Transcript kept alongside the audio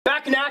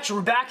action.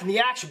 We're back in the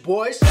action,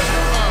 boys.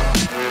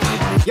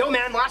 Yo,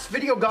 man, last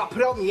video got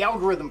put out in the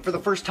algorithm for the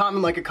first time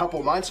in like a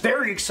couple months.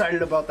 Very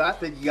excited about that.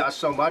 Thank you guys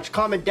so much.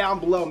 Comment down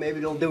below. Maybe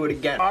they'll do it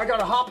again. I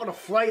gotta hop on a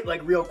flight like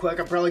real quick.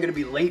 I'm probably gonna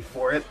be late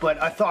for it,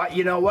 but I thought,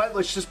 you know what?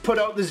 Let's just put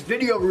out this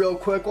video real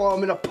quick while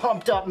I'm in a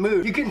pumped up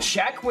mood. You can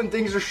check when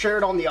things are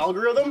shared on the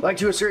algorithm, like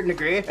to a certain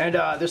degree, and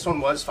this one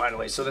was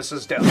finally, so this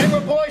is dope.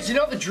 Anyway, boys, you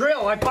know the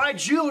drill. I buy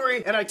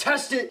jewelry and I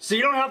test it, so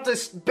you don't have to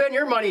spend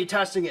your money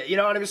testing it. You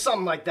know what I mean?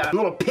 Something like that. A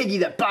little piggy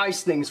that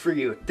buys things for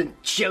you, that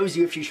shows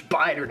you if you should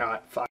buy it or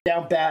not. Fuck.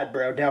 Down bad,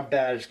 bro. Down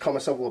bad. I just call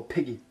myself a little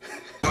piggy.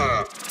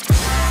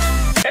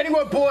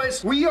 Anyway,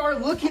 boys, we are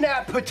looking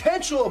at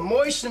potential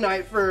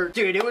moissanite for,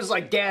 dude, it was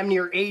like damn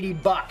near 80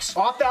 bucks.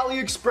 Off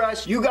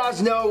AliExpress. You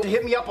guys know,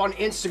 hit me up on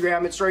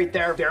Instagram. It's right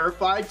there.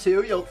 Verified,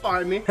 too. You'll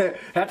find me.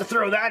 Have to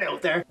throw that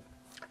out there.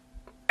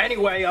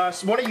 Anyway,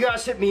 so one of you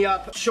guys hit me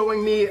up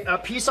showing me a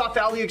piece off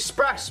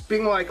AliExpress,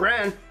 being like,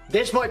 Ran,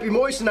 this might be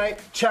moissanite,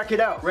 check it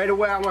out. Right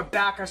away, I went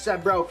back, I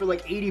said, bro, for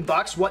like 80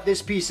 bucks, what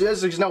this piece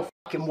is, there's no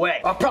fucking way.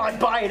 I'll probably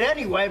buy it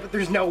anyway, but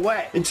there's no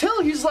way.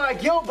 Until he's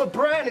like, yo, but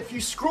Bran, if you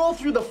scroll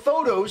through the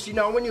photos, you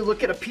know, when you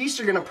look at a piece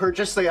you're gonna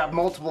purchase, they have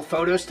multiple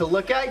photos to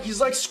look at.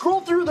 He's like,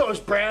 scroll through those,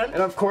 Bran.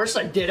 And of course,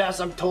 I did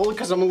as I'm told,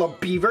 because I'm a little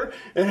beaver.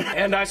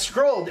 And I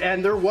scrolled,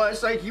 and there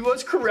was, like, he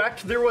was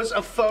correct. There was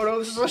a photo,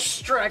 this is a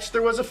stretch,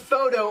 there was a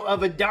photo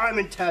of a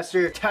diamond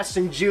tester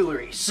testing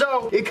jewelry.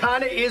 So, it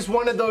kind of is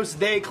one of those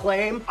they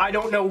claim. I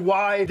don't know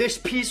why this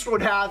piece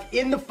would have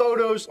in the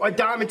photos a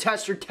diamond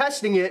tester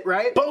testing it,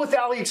 right? But with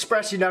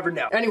AliExpress, you never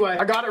know. Anyway,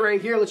 I got it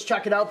right here. Let's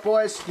check it out,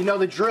 boys. You know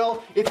the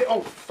drill. If it, oh,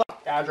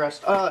 fuck,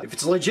 address. If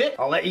it's legit,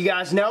 I'll let you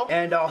guys know,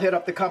 and I'll hit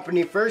up the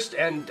company first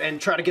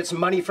and try to get some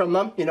money from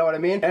them, you know what I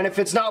mean? And if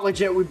it's not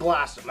legit, we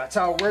blast them. That's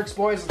how it works,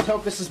 boys. Let's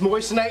hope this is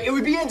moissanite. It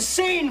would be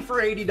insane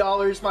for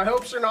 $80. My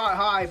hopes are not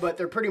high, but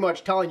they're pretty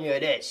much telling you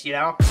it is, you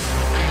know?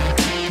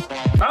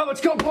 Alright,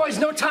 let's go, boys.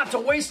 No time to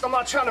waste. I'm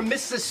not trying to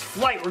miss this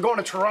flight. We're going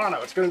to Toronto.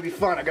 It's going to be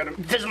fun. I got to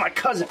visit my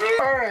cousin.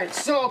 Alright,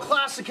 so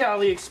classic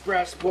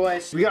AliExpress,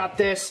 boys. We got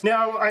this.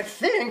 Now, I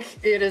think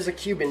it is a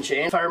Cuban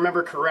chain, if I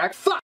remember correct.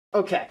 Fuck!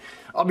 Okay,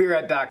 I'll be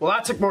right back. Well,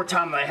 that took more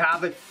time than I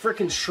have. It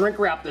freaking shrink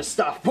wrap this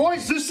stuff.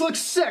 Boys, this looks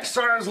sick.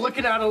 Sorry, I was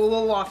looking at it a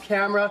little off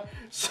camera.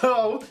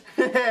 So,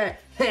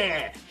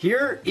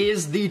 here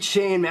is the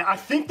chain, man. I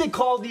think they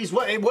call these,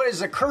 what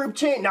is a curb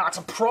chain? No, it's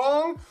a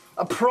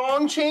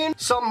prong chain,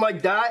 something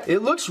like that. It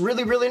looks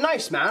really, really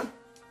nice, man.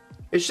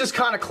 It's just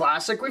kind of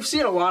classic. We've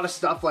seen a lot of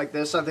stuff like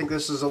this. I think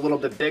this is a little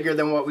bit bigger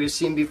than what we've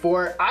seen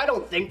before. I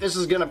don't think this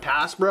is gonna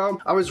pass, bro.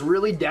 I was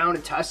really down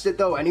to test it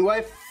though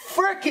anyway.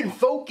 Frickin'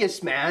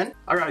 focus, man.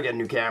 I gotta get a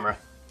new camera.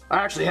 I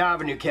actually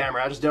have a new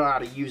camera. I just don't know how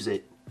to use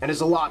it. And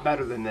it's a lot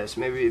better than this.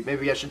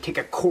 Maybe I should take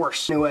a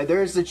course. Anyway,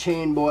 there's the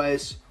chain,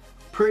 boys.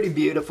 Pretty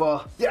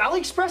beautiful. The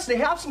AliExpress, they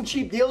have some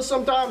cheap deals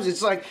sometimes.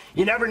 It's like,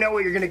 you never know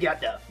what you're gonna get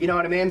though. You know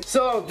what I mean?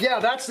 So, yeah,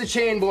 that's the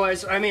chain,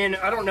 boys. I mean,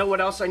 I don't know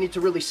what else I need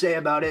to really say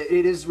about it.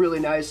 It is really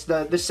nice.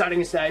 The setting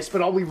is nice,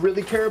 but all we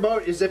really care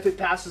about is if it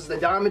passes the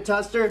diamond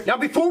tester. Now,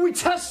 before we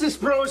test this,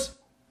 bros,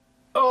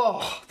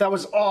 oh, that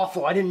was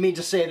awful. I didn't mean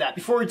to say that.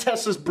 Before we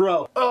test this,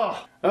 bro,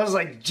 oh, that was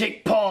like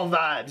Jake Paul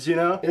vibes, you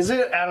know? Is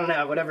it? I don't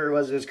know. Whatever it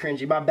was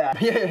cringy. My bad.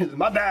 Yeah,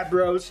 my bad,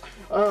 bros.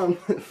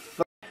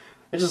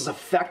 It just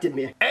affected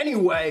me.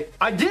 Anyway,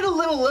 I did a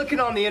little looking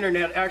on the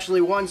internet,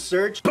 actually, one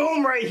search.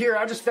 Boom, right here.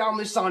 I just found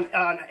this on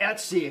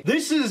Etsy.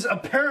 This is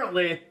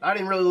apparently, I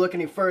didn't really look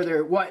any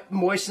further, what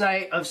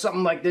moissanite of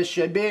something like this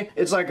should be.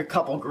 It's like a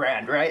couple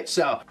grand, right?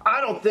 So,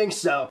 I don't think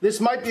so. This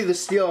might be the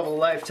steal of a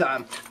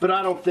lifetime, but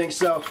I don't think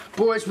so.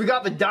 Boys, we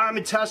got the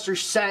diamond tester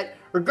set.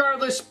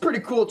 Regardless, pretty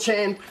cool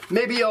chain.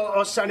 Maybe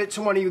I'll send it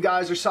to one of you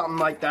guys or something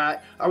like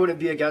that. I wouldn't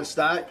be against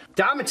that.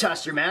 Diamond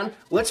tester, man.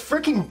 Let's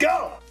freaking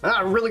go.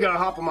 I really gotta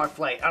hop on my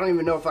flight. I don't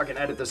even know if I can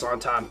edit this on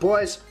time.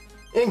 Boys,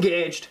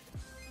 engaged.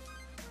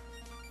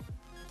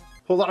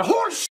 Whole lot of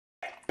horse.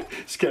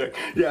 Just kidding.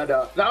 Yeah,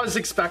 no, that was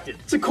expected.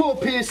 It's a cool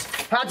piece.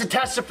 Had to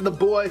test it for the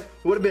boy. It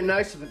would have been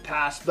nice if it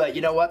passed, but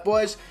you know what,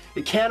 boys?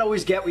 You can't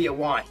always get what you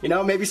want. You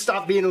know, maybe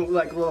stop being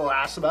like a little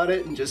ass about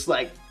it and just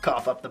like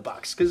cough up the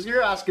bucks, because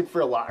you're asking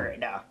for a lot right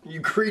now. You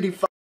greedy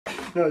fuck.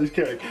 No, just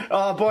kidding.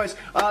 Boys,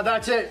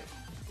 that's it.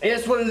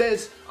 It's what it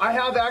is. I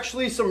have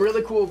actually some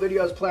really cool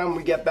videos planned when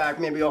we get back.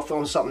 Maybe I'll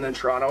film something in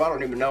Toronto. I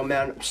don't even know,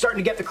 man. I'm starting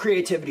to get the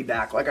creativity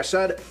back. Like I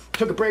said,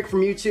 took a break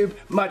from YouTube.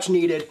 Much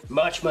needed.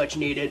 Much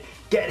needed.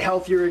 Get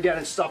healthier again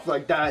and stuff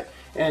like that.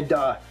 And,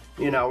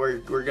 you know,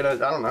 we're gonna,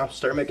 I don't know,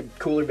 start making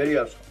cooler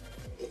videos.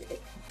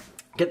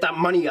 Get that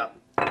money up.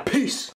 Peace.